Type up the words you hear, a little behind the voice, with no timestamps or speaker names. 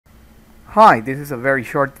Hi, this is a very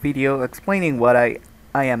short video explaining what I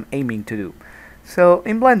am aiming to do. So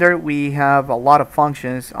in Blender we have a lot of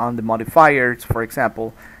functions on the modifiers, for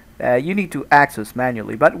example, you need to access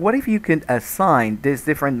manually. But what if you can assign these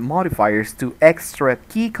different modifiers to extra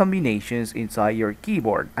key combinations inside your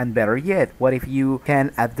keyboard? And better yet, what if you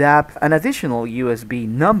can adapt an additional USB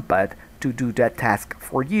Numpad to do that task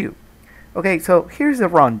for you? Okay, so here's the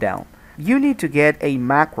rundown. You need to get a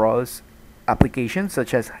macros application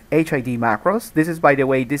such as HIDMacros. This is, by the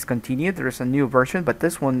way, discontinued. There's a new version, but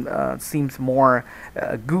this one seems more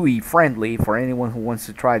GUI friendly for anyone who wants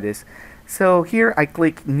to try this. So here I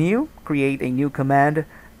click new, create a new command,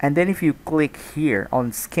 and then if you click here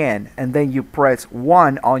on scan and then you press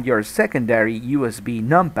 1 on your secondary USB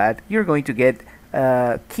Numpad, you're going to get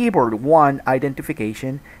keyboard 1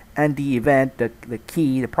 identification and the event, the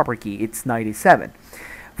key, the proper key, it's 97.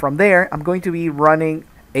 From there, I'm going to be running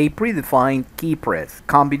a predefined key press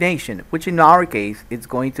combination, which in our case it's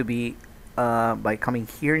going to be by coming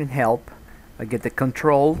here in help, I get the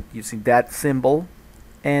control using that symbol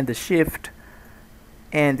and the shift,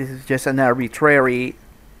 and this is just an arbitrary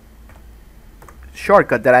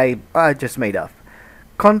shortcut that I just made up.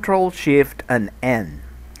 Control, Shift, and N.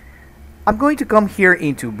 I'm going to come here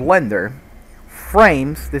into Blender,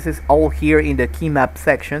 frames, this is all here in the key map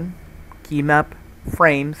section, key map,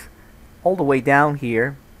 frames, all the way down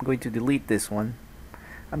here. I'm going to delete this one.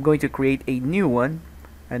 I'm going to create a new one,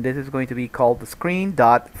 and this is going to be called the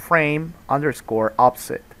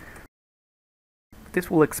screen.frame_offset. This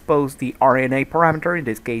will expose the RNA parameter, in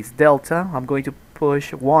this case delta. I'm going to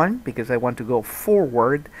push 1 because I want to go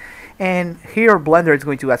forward, and here Blender is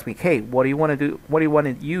going to ask me, hey, what do you want to do? What do you want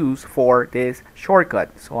to use for this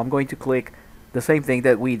shortcut? So I'm going to click the same thing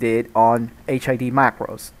that we did on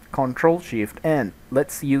HIDMacros. Control Shift N.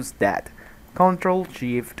 Let's use that. Control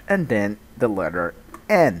Shift and then the letter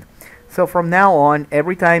N. So from now on,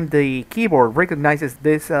 every time the keyboard recognizes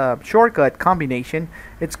this shortcut combination,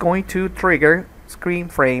 it's going to trigger screen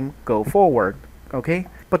frame go forward. Okay,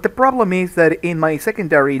 but the problem is that in my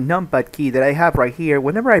secondary numpad key that I have right here,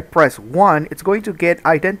 whenever I press 1, it's going to get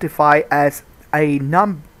identified as a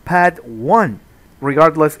numpad 1,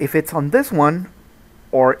 regardless if it's on this one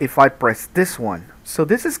or if I press this one. So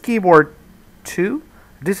this is keyboard 2,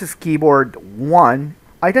 this is keyboard 1,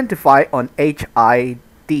 identify on HIDMacros.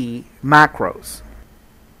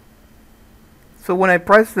 So when I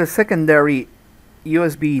press the secondary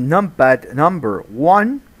USB numpad number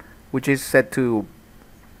 1, which is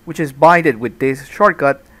binded with this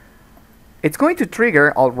shortcut, it's going to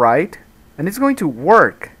trigger, alright, and it's going to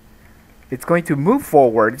work. It's going to move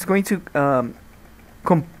forward. It's going to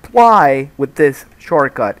comply with this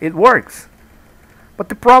shortcut. It works. But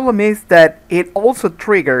the problem is that it also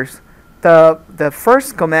triggers the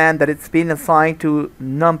first command that it's been assigned to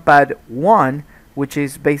numpad 1, which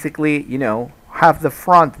is basically, you know, have the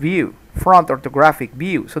front view, front orthographic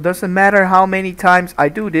view. So it doesn't matter how many times I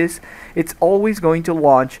do this, it's always going to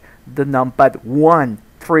launch the numpad 1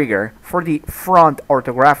 trigger for the front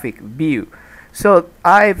orthographic view. So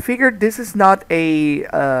I figured this is not a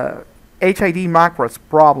HIDMacros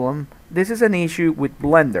problem. This is an issue with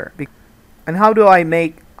Blender. And how do I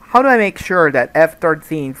make sure that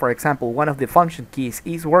F13, for example, one of the function keys,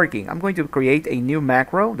 is working? I'm going to create a new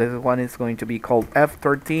macro. This one is going to be called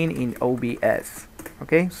F13 in OBS.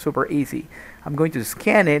 Okay, super easy. I'm going to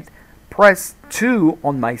scan it, press 2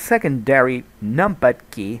 on my secondary numpad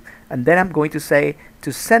key, and then I'm going to say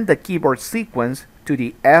to send the keyboard sequence to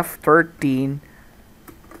the F13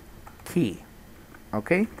 key.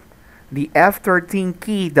 Okay, the F13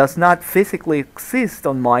 key does not physically exist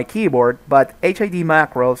on my keyboard, but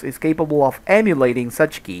HIDMacros is capable of emulating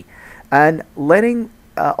such key and letting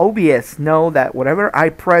OBS know that whenever I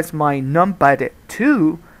press my numpad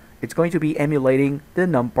 2, it's going to be emulating the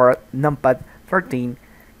numpad 13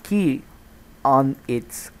 key on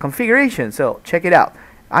its configuration. So check it out.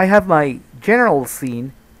 I have my general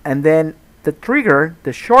scene, and then the trigger,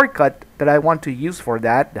 the shortcut that I want to use for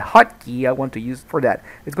that, the hotkey I want to use for that,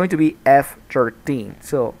 is going to be F13.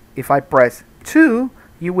 So if I press 2,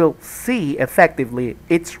 you will see effectively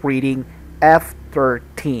it's reading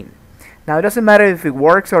F13. Now it doesn't matter if it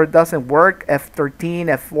works or it doesn't work, F13,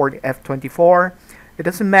 F4, F24, it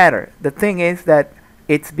doesn't matter. The thing is that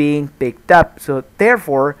it's being picked up. So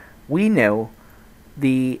therefore, we know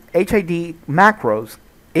the HIDMacros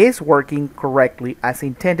is working correctly as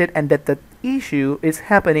intended, and that the issue is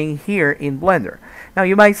happening here in Blender. Now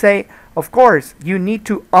you might say, of course, you need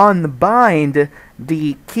to unbind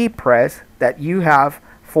the key press that you have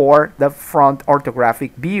for the front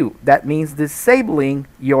orthographic view. That means disabling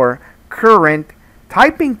your current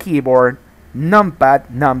typing keyboard numpad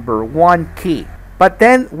number 1 key. But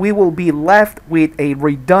then we will be left with a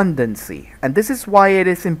redundancy, and this is why it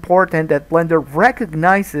is important that Blender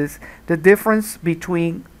recognizes the difference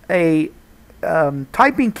between a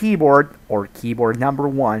typing keyboard or keyboard number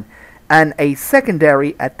 1 and a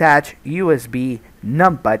secondary attached USB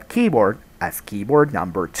numpad keyboard as keyboard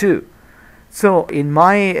number 2. So in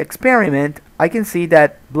my experiment, I can see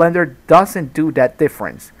that Blender doesn't do that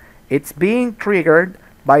difference. It's being triggered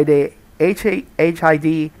by the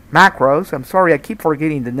HID macros. I'm sorry, I keep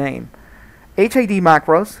forgetting the name. HID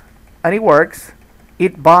macros, and it works.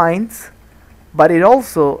 It binds, but it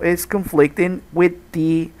also is conflicting with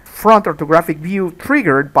the front orthographic view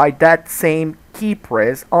triggered by that same key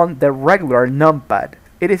press on the regular numpad.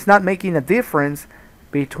 It is not making a difference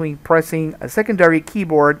between pressing a secondary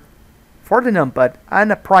keyboard for the numpad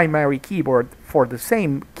and a primary keyboard for the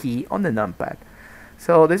same key on the numpad.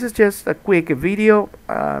 So this is just a quick video.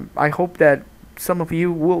 I hope that some of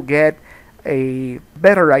you will get a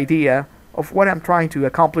better idea of what I'm trying to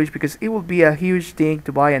accomplish, because it will be a huge thing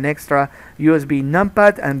to buy an extra USB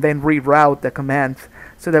numpad and then reroute the commands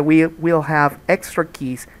so that we will have extra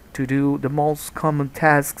keys to do the most common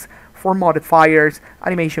tasks for modifiers,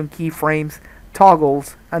 animation keyframes,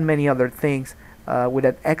 toggles, and many other things with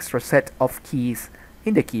an extra set of keys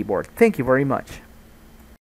in the keyboard. Thank you very much.